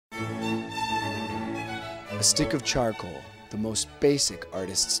A stick of charcoal, the most basic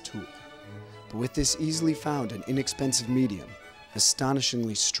artist's tool. But with this easily found and inexpensive medium,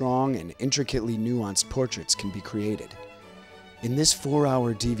 astonishingly strong and intricately nuanced portraits can be created. In this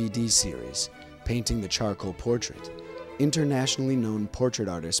 4-hour DVD series, Painting the Charcoal Portrait, internationally known portrait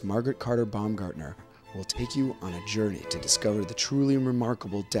artist Margaret Carter Baumgaertner will take you on a journey to discover the truly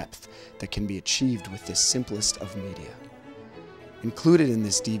remarkable depth that can be achieved with this simplest of media. Included in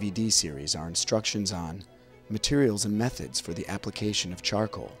this DVD series are instructions on materials and methods for the application of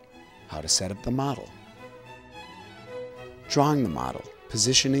charcoal, how to set up the model, drawing the model,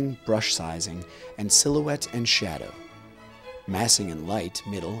 positioning, brush sizing, and silhouette and shadow, massing in light,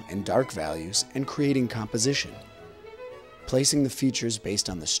 middle, and dark values, and creating composition, placing the features based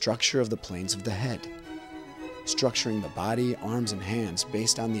on the structure of the planes of the head, structuring the body, arms, and hands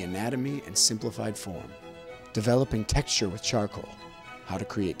based on the anatomy and simplified form, developing texture with charcoal, how to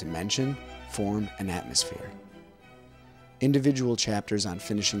create dimension, form, and atmosphere. Individual chapters on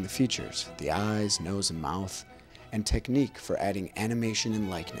finishing the features, the eyes, nose, and mouth, and technique for adding animation and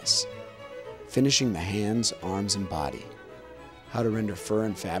likeness. Finishing the hands, arms, and body. How to render fur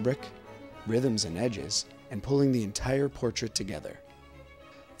and fabric, rhythms and edges, and pulling the entire portrait together.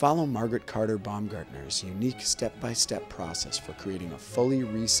 Follow Margaret Carter Baumgaertner's unique step-by-step process for creating a fully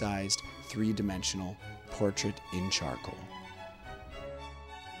resized, three-dimensional portrait in charcoal.